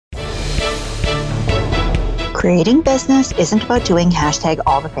Creating business isn't about doing hashtag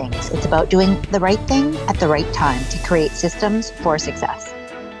all the things. It's about doing the right thing at the right time to create systems for success.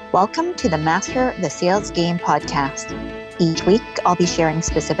 Welcome to the Master the Sales Game podcast. Each week, I'll be sharing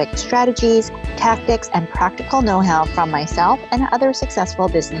specific strategies, tactics, and practical know-how from myself and other successful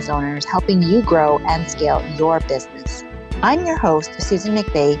business owners, helping you grow and scale your business. I'm your host, Susan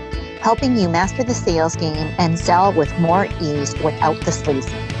McVeigh, helping you master the sales game and sell with more ease without the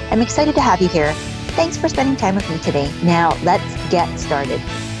sleaze. I'm excited to have you here. Thanks for spending time with me today. Now, let's get started.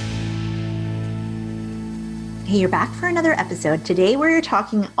 Hey, you're back for another episode. Today, we're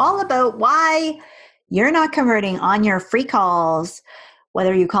talking all about why you're not converting on your free calls,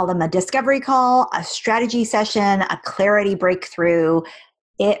 whether you call them a discovery call, a strategy session, a clarity breakthrough.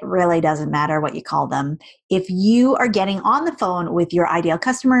 It really doesn't matter what you call them. If you are getting on the phone with your ideal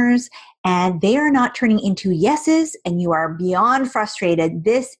customers and they are not turning into yeses and you are beyond frustrated,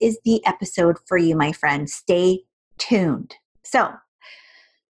 this is the episode for you, my friend. Stay tuned. So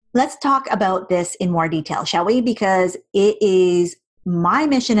let's talk about this in more detail, shall we? Because it is my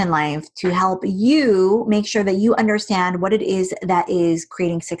mission in life to help you make sure that you understand what it is that is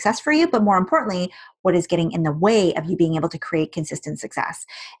creating success for you, but more importantly, what is getting in the way of you being able to create consistent success.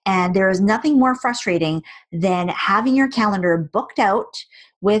 And there is nothing more frustrating than having your calendar booked out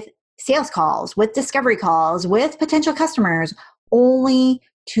with sales calls, with discovery calls, with potential customers, only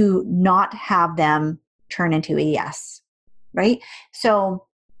to not have them turn into a yes, right? So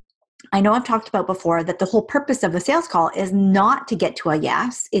I know I've talked about before that the whole purpose of a sales call is not to get to a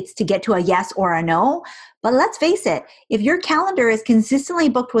yes. It's to get to a yes or a no. But let's face it, if your calendar is consistently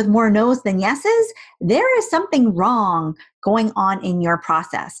booked with more no's than yeses, there is something wrong going on in your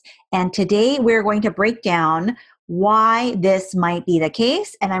process. And today we're going to break down why this might be the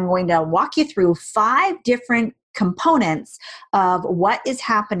case. And I'm going to walk you through 5 different components of what is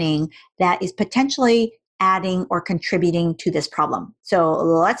happening that is potentially adding or contributing to this problem. So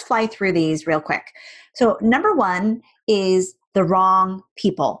let's fly through these real quick. So number 1 is the wrong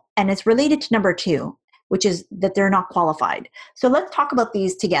people. And it's related to number 2, which is that they're not qualified. So let's talk about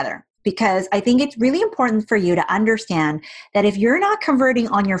these together, because I think it's really important for you to understand that if you're not converting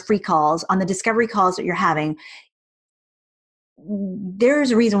on your free calls, on the discovery calls that you're having,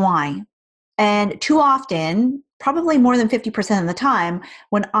 there's a reason why. And too often, probably more than 50% of the time,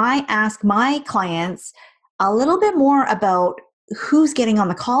 when I ask my clients a little bit more about who's getting on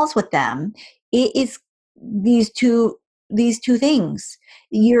the calls with them, it is these two things.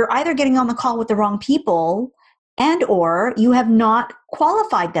 You're either getting on the call with the wrong people and or you have not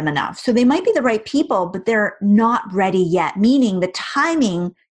qualified them enough. So they might be the right people, but they're not ready yet, meaning the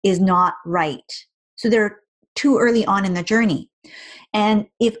timing is not right. So they're too early on in the journey. And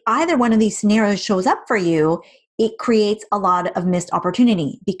if either one of these scenarios shows up for you, it creates a lot of missed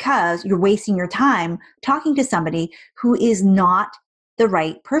opportunity because you're wasting your time talking to somebody who is not the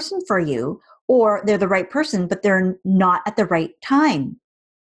right person for you, or they're the right person, but they're not at the right time.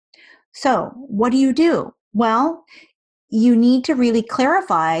 So what do? Well, you need to really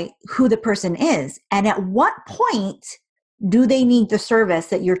clarify who the person is and at what point do they need the service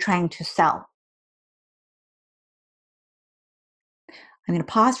that you're trying to sell. I'm going to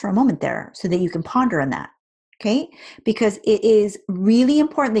pause for a moment there so that you can ponder on that. Okay? Because it is really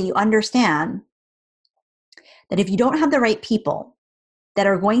important that you understand that if you don't have the right people that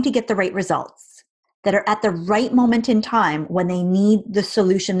are going to get the right results, that are at the right moment in time when they need the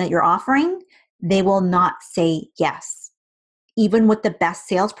solution that you're offering, they will not say yes. Even with the best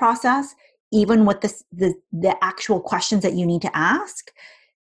sales process, even with the actual questions that you need to ask,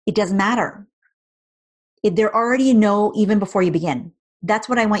 it doesn't matter. They're already a no even before you begin. That's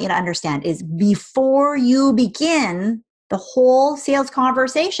what I want you to understand is before you begin the whole sales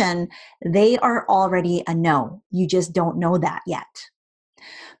conversation, they are already a no. You just don't know that yet.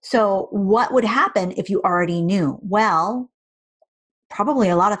 So what would happen if you already knew? Well, probably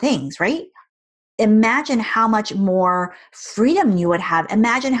a lot of things, right? Imagine how much more freedom you would have.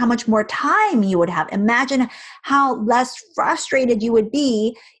 Imagine how much more time you would have. Imagine how less frustrated you would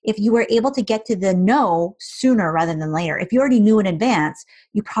be if you were able to get to the no sooner rather than later. If you already knew in advance,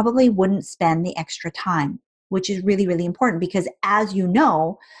 you probably wouldn't spend the extra time, which is really, really important because as you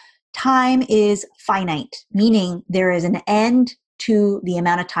know, time is finite, meaning there is an end to the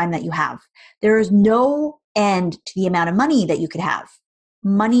amount of time that you have. There is no end to the amount of money that you could have.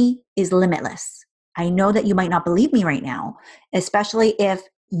 Money is limitless. I know that you might not believe me right now, especially if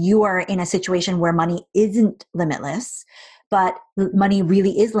you are in a situation where money isn't limitless, but money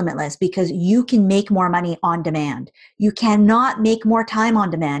really is limitless because you can make more money on demand. You cannot make more time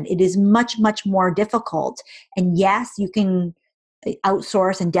on demand. It is much, much more difficult. And yes, you can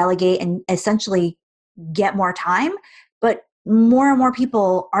outsource and delegate and essentially get more time, but more and more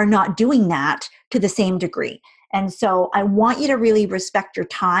people are not doing that to the same degree. And so I want you to really respect your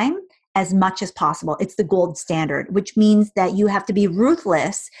time as much as possible. It's the gold standard, which means that you have to be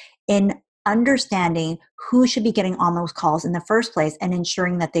ruthless in understanding who should be getting on those calls in the first place and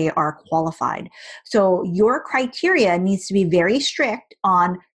ensuring that they are qualified. So your criteria needs to be very strict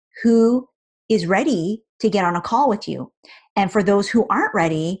on who is ready to get on a call with you. And for those who aren't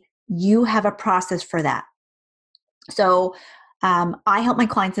ready, you have a process for that. So I help my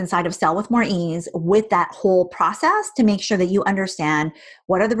clients inside of Sell with More Ease with that whole process to make sure that you understand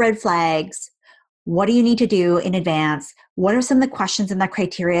what are the red flags, what do you need to do in advance, what are some of the questions and the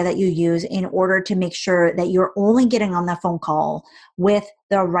criteria that you use in order to make sure that you're only getting on the phone call with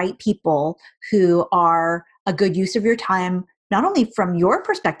the right people who are a good use of your time, not only from your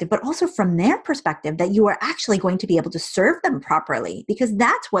perspective, but also from their perspective, that you are actually going to be able to serve them properly, because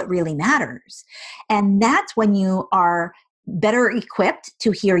that's what really matters. And that's when you are better equipped to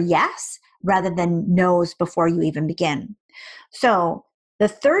hear yes rather than no's before you even begin. So the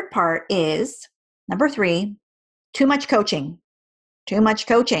third part is, number 3, too much coaching. Too much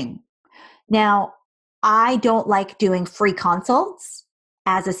coaching. Now, I don't like doing free consults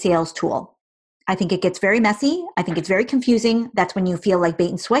as a sales tool. I think it gets very messy. I think it's very confusing. That's when you feel like bait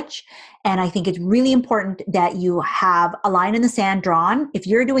and switch. And I think it's really important that you have a line in the sand drawn. If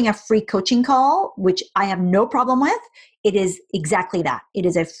you're doing a free coaching call, which I have no problem with, it is exactly that. It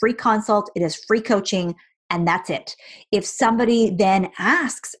is a free consult. It is free coaching. And that's it. If somebody then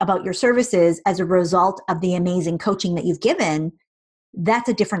asks about your services as a result of the amazing coaching that you've given, that's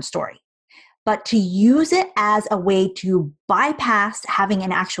a different story. But to use it as a way to bypass having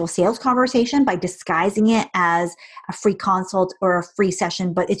an actual sales conversation by disguising it as a free consult or a free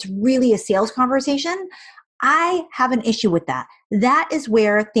session, but it's really a sales conversation, I have an issue with that. That is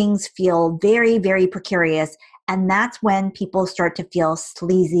where things feel very, very precarious. And that's when people start to feel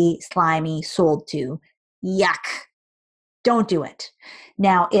sleazy, slimy, sold to. Yuck. Don't do it.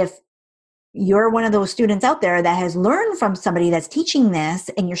 Now, if you're one of those students out there that has learned from somebody that's teaching this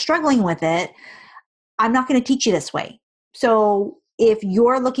and you're struggling with it, I'm not going to teach you this way. So if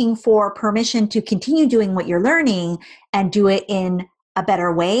you're looking for permission to continue doing what you're learning and do it in a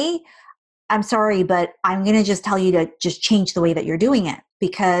better way, I'm sorry, but I'm going to just tell you to just change the way that you're doing it,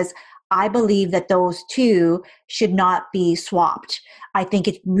 because I believe that those two should not be swapped. I think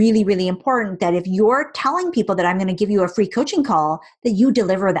it's really, really important that if you're telling people that I'm going to give you a free coaching call, that you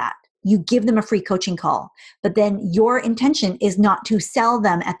deliver that. You give them a free coaching call, but then your intention is not to sell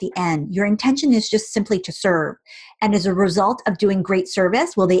them at the end. Your intention is just simply to serve. And as a result of doing great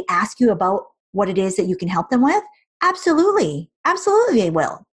service, will they ask you about what it is that you can help them with? Absolutely. Absolutely they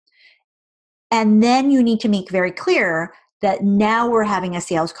will. And then you need to make very clear that now we're having a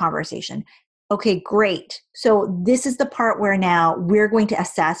sales conversation. Okay, great. So this is the part where now we're going to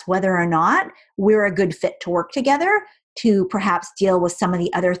assess whether or not we're a good fit to work together to perhaps deal with some of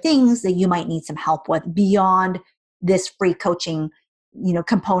the other things that you might need some help with beyond this free coaching,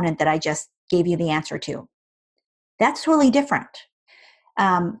 component that I just gave you the answer to. That's totally different.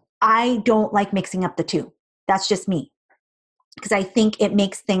 I don't like mixing up the two. That's just me, because I think it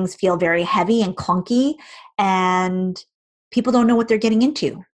makes things feel very heavy and clunky, and people don't know what they're getting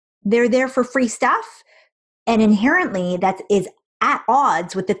into. They're there for free stuff, and inherently that is at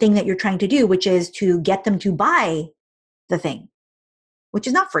odds with the thing that you're trying to do, which is to get them to buy the thing, which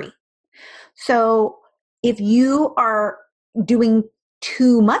is not free. So if you are doing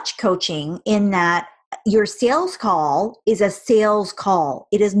too much coaching in that your sales call is a sales call,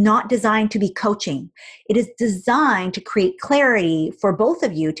 it is not designed to be coaching. It is designed to create clarity for both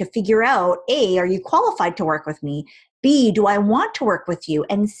of you to figure out, A, are you qualified to work with me? B, do I want to work with you?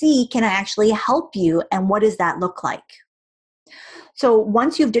 And C, can I actually help you? And what does that look like? So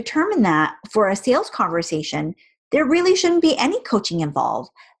once you've determined that for a sales conversation, there really shouldn't be any coaching involved.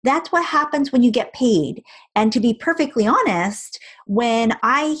 That's what happens when you get paid. And to be perfectly honest, when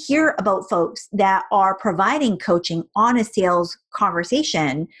I hear about folks that are providing coaching on a sales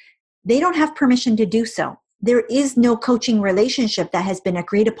conversation, they don't have permission to do so. There is no coaching relationship that has been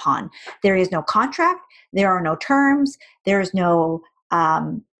agreed upon. There is no contract. There are no terms. There is no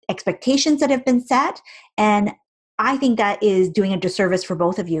expectations that have been set. And I think that is doing a disservice for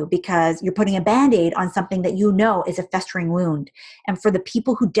both of you, because you're putting a Band-Aid on something that you know is a festering wound. And for the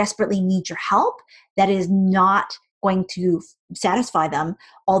people who desperately need your help, that is not going to satisfy them,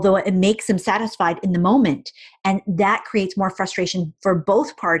 although it makes them satisfied in the moment. And that creates more frustration for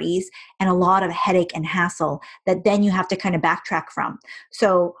both parties and a lot of headache and hassle that then you have to kind of backtrack from.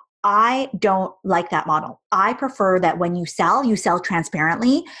 So I don't like that model. I prefer that when you sell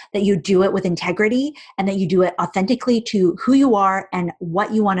transparently, that you do it with integrity, and that you do it authentically to who you are and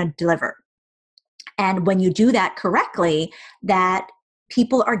what you want to deliver. And when you do that correctly, that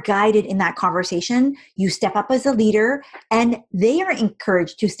people are guided in that conversation. You step up as a leader, and they are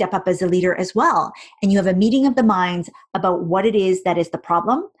encouraged to step up as a leader as well. And you have a meeting of the minds about what it is that is the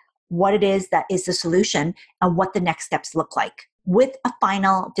problem, what it is that is the solution, and what the next steps look like, with a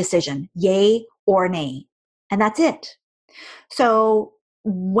final decision, yay or nay. And that's it. So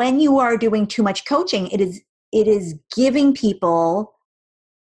when you are doing too much coaching, it is giving people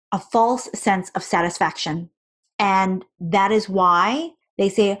a false sense of satisfaction. And that is why they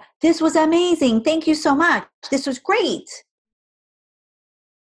say, this was amazing. Thank you so much. This was great.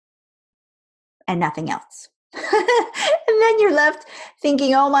 And nothing else. And then you're left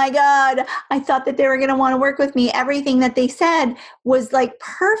thinking, oh my God, I thought that they were going to want to work with me. Everything that they said was like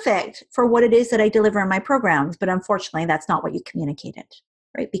perfect for what it is that I deliver in my programs. But unfortunately, that's not what you communicated,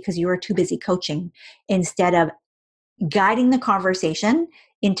 right? Because you were too busy coaching instead of guiding the conversation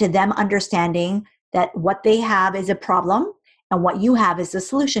into them understanding that what they have is a problem and what you have is the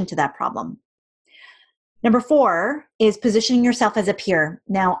solution to that problem. Number 4 is positioning yourself as a peer.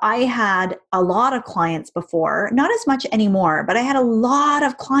 Now, I had a lot of clients before, not as much anymore, but I had a lot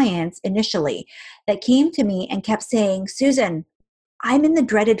of clients initially that came to me and kept saying, Susan, I'm in the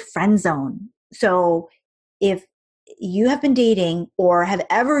dreaded friend zone. So if you have been dating or have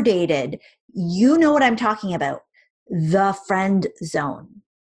ever dated, you know what I'm talking about. The friend zone.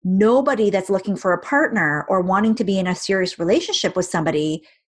 Nobody that's looking for a partner or wanting to be in a serious relationship with somebody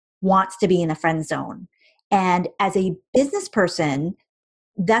wants to be in the friend zone. And as a business person,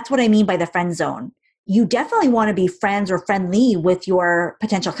 that's what I mean by the friend zone. You definitely want to be friends or friendly with your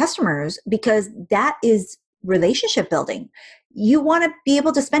potential customers because that is relationship building. You want to be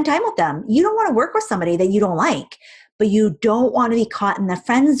able to spend time with them. You don't want to work with somebody that you don't like, but you don't want to be caught in the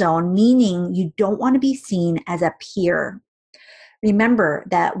friend zone, meaning you don't want to be seen as a peer. Remember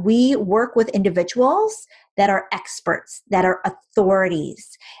that we work with individuals that are experts, that are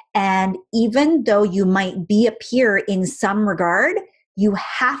authorities. And even though you might be a peer in some regard, you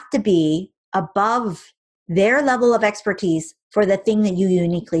have to be above their level of expertise for the thing that you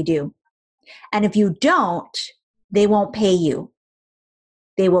uniquely do. And if you don't, they won't pay you.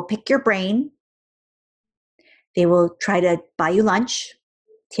 They will pick your brain. They will try to buy you lunch,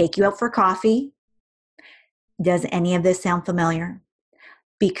 take you out for coffee. Does any of this sound familiar?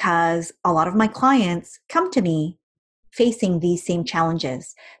 Because a lot of my clients come to me facing these same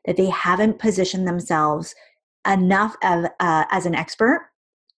challenges, that they haven't positioned themselves enough as an expert.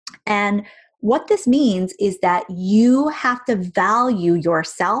 And what this means is that you have to value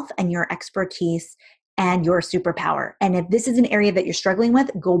yourself and your expertise and your superpower. And if this is an area that you're struggling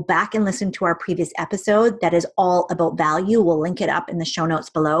with, go back and listen to our previous episode that is all about value. We'll link it up in the show notes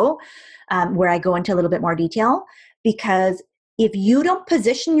below, where I go into a little bit more detail. Because if you don't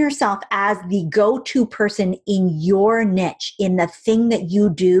position yourself as the go-to person in your niche, in the thing that you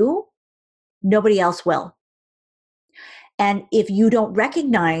do, nobody else will. And if you don't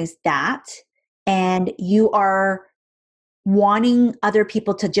recognize that, and you are wanting other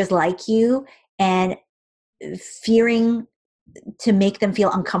people to just like you and fearing to make them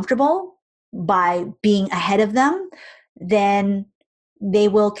feel uncomfortable by being ahead of them, then they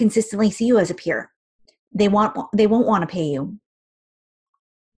will consistently see you as a peer. They won't want to pay you.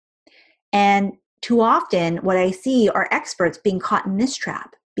 And too often what I see are experts being caught in this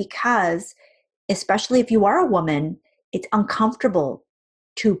trap because, especially if you are a woman, it's uncomfortable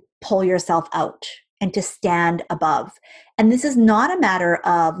to pull yourself out and to stand above. And this is not a matter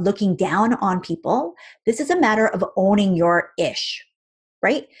of looking down on people. This is a matter of owning your ish,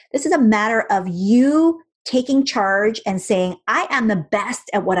 right? This is a matter of you taking charge and saying, I am the best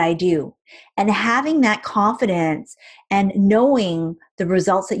at what I do. And having that confidence and knowing the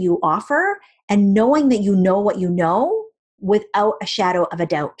results that you offer and knowing that you know what you know without a shadow of a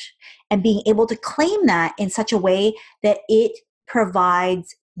doubt. And being able to claim that in such a way that it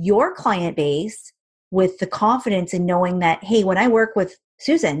provides your client base with the confidence in knowing that, hey, when I work with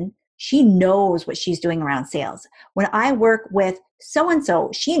Susan, she knows what she's doing around sales. When I work with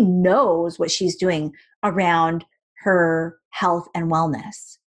so-and-so, she knows what she's doing around her health and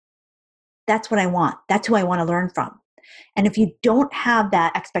wellness. That's what I want. That's who I want to learn from. And if you don't have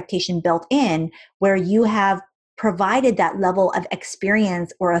that expectation built in, where you have provided that level of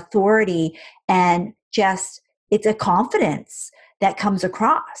experience or authority, and just it's a confidence that comes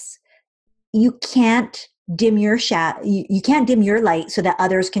across, you can't dim your you can't dim your light so that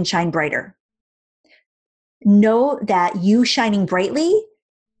others can shine brighter. Know that you shining brightly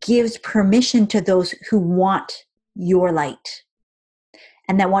gives permission to those who want your light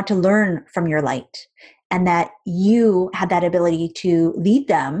and that want to learn from your light, and that you have that ability to lead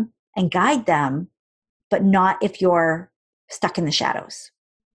them and guide them, but not if you're stuck in the shadows.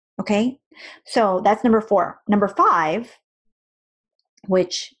 Okay? So that's number 4. Number 5,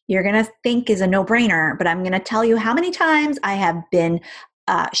 which you're going to think is a no-brainer, but I'm going to tell you how many times I have been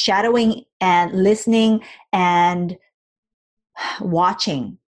shadowing and listening and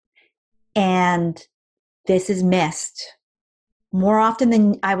watching, and this is missed more often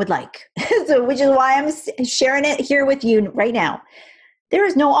than I would like. So, which is why I'm sharing it here with you right now. There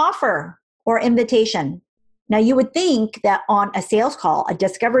is no offer or invitation. Now, you would think that on a sales call, a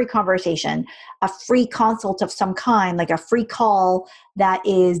discovery conversation, a free consult of some kind, like a free call that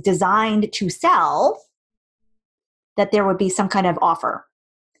is designed to sell, that there would be some kind of offer.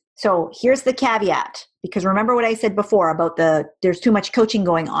 So here's the caveat, because remember what I said before about there's too much coaching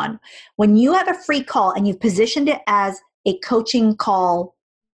going on. When you have a free call and you've positioned it as a coaching call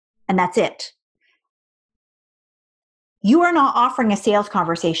and that's it, you are not offering a sales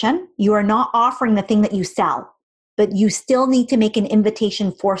conversation. You are not offering the thing that you sell, but you still need to make an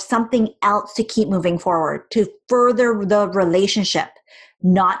invitation for something else to keep moving forward, to further the relationship,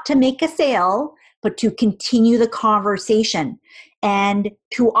 not to make a sale, but to continue the conversation. And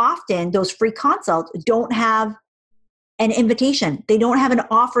too often, those free consults don't have an invitation. They don't have an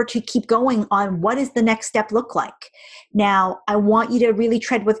offer to keep going on what does the next step look like. Now, I want you to really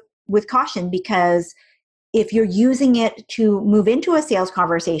tread with caution, because if you're using it to move into a sales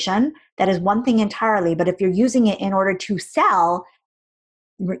conversation, that is one thing entirely. But if you're using it in order to sell,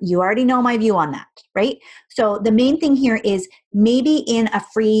 you already know my view on that, right? So the main thing here is maybe in a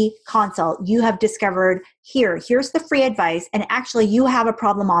free consult, you have discovered here's the free advice, and actually you have a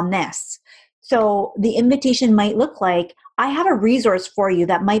problem on this. So the invitation might look like, I have a resource for you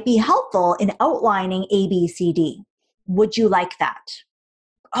that might be helpful in outlining A, B, C, D. Would you like that?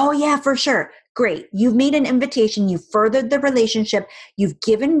 Oh yeah, for sure. Great. You've made an invitation. You've furthered the relationship. You've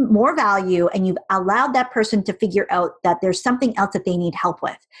given more value, and you've allowed that person to figure out that there's something else that they need help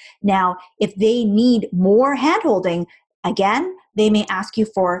with. Now, if they need more handholding, again, they may ask you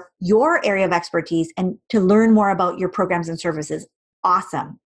for your area of expertise and to learn more about your programs and services.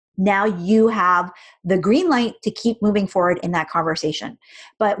 Awesome. Now you have the green light to keep moving forward in that conversation.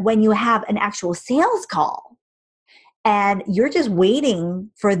 But when you have an actual sales call, and you're just waiting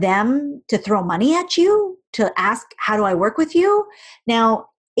for them to throw money at you, to ask, how do I work with you? Now,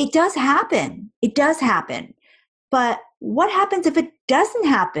 it does happen. It does happen. But what happens if it doesn't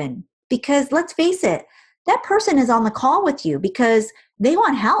happen? Because let's face it, that person is on the call with you because they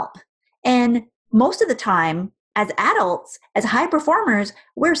want help. And most of the time, as adults, as high performers,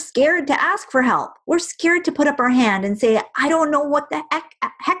 we're scared to ask for help. We're scared to put up our hand and say, I don't know what the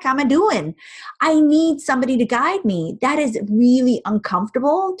heck am I doing. I need somebody to guide me. That is really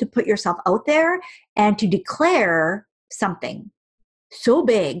uncomfortable, to put yourself out there and to declare something so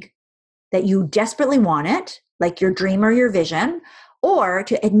big that you desperately want it, like your dream or your vision, or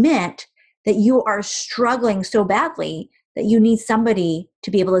to admit that you are struggling so badly that you need somebody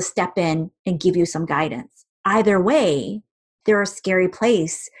to be able to step in and give you some guidance. Either way, they're a scary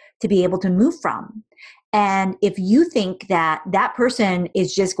place to be able to move from. And if you think that that person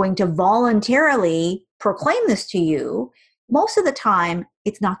is just going to voluntarily proclaim this to you, most of the time,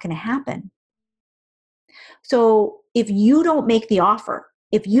 it's not going to happen. So if you don't make the offer,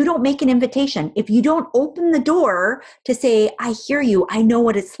 if you don't make an invitation, if you don't open the door to say, I hear you, I know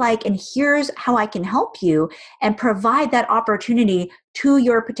what it's like, and here's how I can help you, and provide that opportunity to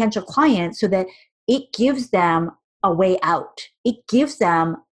your potential client so that it gives them a way out. It gives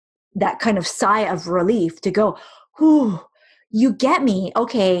them that kind of sigh of relief to go, whew, you get me.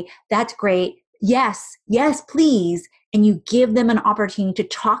 Okay, that's great. Yes, please. And you give them an opportunity to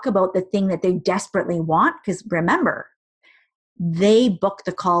talk about the thing that they desperately want. Because remember, they book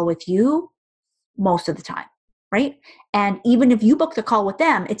the call with you most of the time, right? And even if you book the call with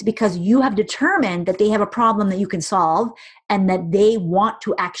them, it's because you have determined that they have a problem that you can solve and that they want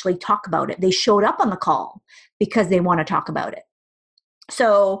to actually talk about it. They showed up on the call because they want to talk about it.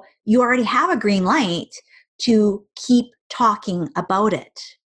 So you already have a green light to keep talking about it.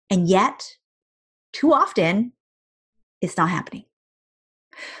 And yet, too often, it's not happening.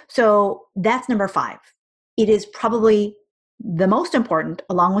 So that's number 5. It is probably the most important,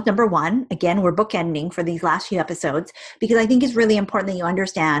 along with number 1. Again, we're bookending for these last few episodes because I think it's really important that you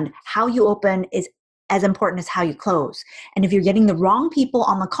understand how you open is as important as how you close. And if you're getting the wrong people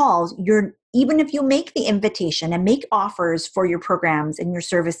on the calls, even if you make the invitation and make offers for your programs and your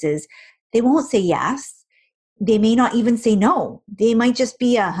services, they won't say yes. they may not even say no. They might just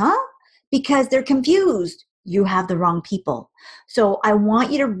be because they're confused. You have the wrong people. So I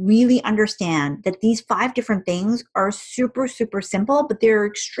want you to really understand that these 5 different things are super, super simple, but they're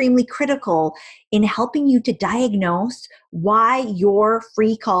extremely critical in helping you to diagnose why your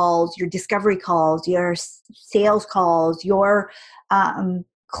free calls, your discovery calls, your sales calls, your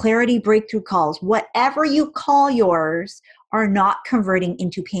clarity breakthrough calls, whatever you call yours, are not converting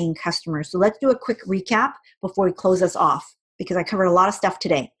into paying customers. So let's do a quick recap before we close us off, because I covered a lot of stuff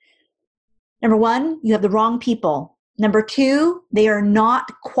today. Number 1, you have the wrong people. Number 2, they are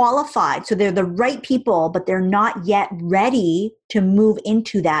not qualified. So they're the right people, but they're not yet ready to move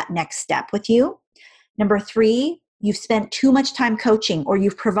into that next step with you. Number 3, you've spent too much time coaching, or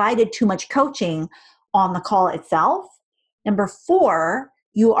you've provided too much coaching on the call itself. Number 4,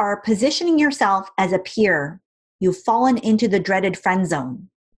 you are positioning yourself as a peer. You've fallen into the dreaded friend zone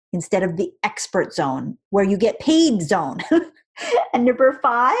instead of the expert zone, where you get paid zone. And number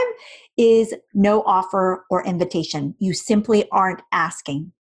 5 is no offer or invitation. You simply aren't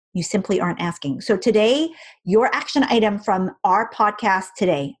asking. So today, your action item from our podcast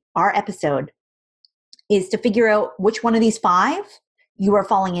today, our episode, is to figure out which one of these 5 you are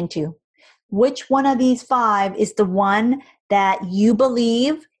falling into. Which one of these 5 is the one that you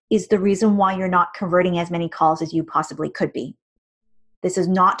believe is the reason why you're not converting as many calls as you possibly could be. This is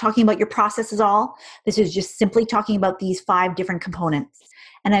not talking about your process at all. This is just simply talking about these 5 different components.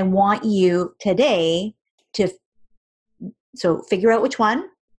 And I want you today to figure out which one,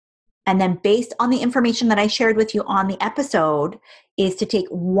 and then based on the information that I shared with you on the episode, is to take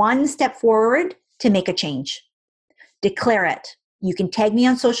one step forward to make a change. Declare it. You can tag me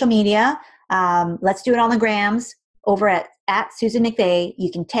on social media. Let's do it on the grams over at Susan McVeigh.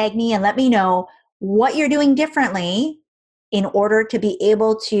 You can tag me and let me know what you're doing differently in order to be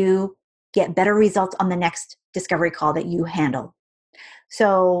able to get better results on the next discovery call that you handle.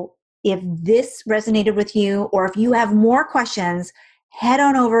 So if this resonated with you, or if you have more questions, head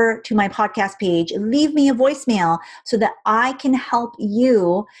on over to my podcast page, leave me a voicemail so that I can help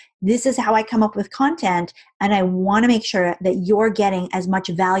you. This is how I come up with content, and I want to make sure that you're getting as much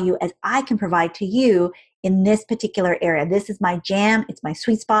value as I can provide to you in this particular area. This is my jam. It's my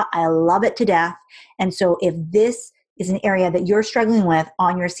sweet spot. I love it to death. And so if this is an area that you're struggling with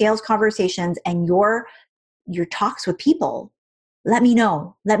on your sales conversations and your talks with people, let me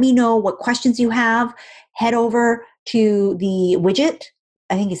know. Let me know what questions you have. Head over to the widget.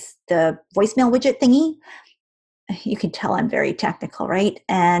 I think it's the voicemail widget thingy. You can tell I'm very technical, right?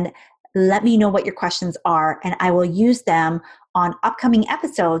 And let me know what your questions are, and I will use them on upcoming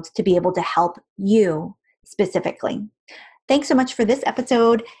episodes to be able to help you specifically. Thanks so much for this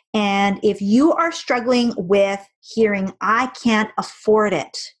episode. And if you are struggling with hearing, I can't afford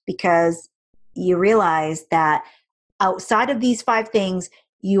it, because you realize that outside of these 5 things,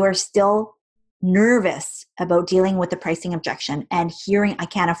 you are still nervous about dealing with the pricing objection and hearing, I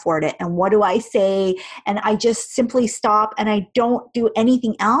can't afford it. And what do I say? And I just simply stop and I don't do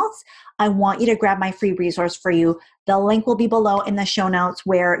anything else. I want you to grab my free resource for you. The link will be below in the show notes,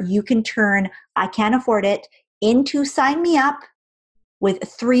 where you can turn I can't afford it into sign me up with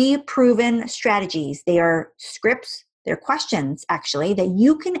 3 proven strategies. They are scripts, they're questions actually, that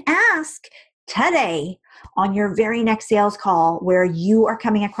you can ask today on your very next sales call where you are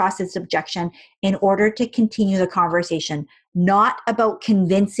coming across this objection, in order to continue the conversation. Not about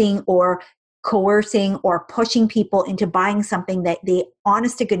convincing or coercing or pushing people into buying something that they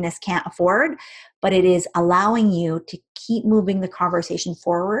honest to goodness can't afford, but it is allowing you to keep moving the conversation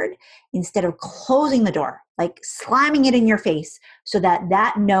forward instead of closing the door, like slamming it in your face, so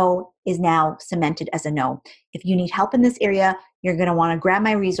that no is now cemented as a no. If you need help in this area, you're going to want to grab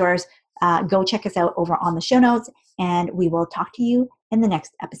my resource. Go check us out over on the show notes, and we will talk to you in the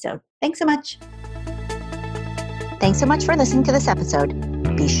next episode. Thanks so much. Thanks so much for listening to this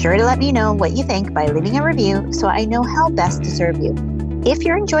episode. Be sure to let me know what you think by leaving a review so I know how best to serve you. If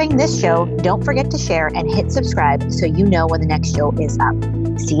you're enjoying this show, don't forget to share and hit subscribe so you know when the next show is up.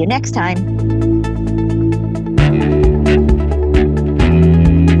 See you next time.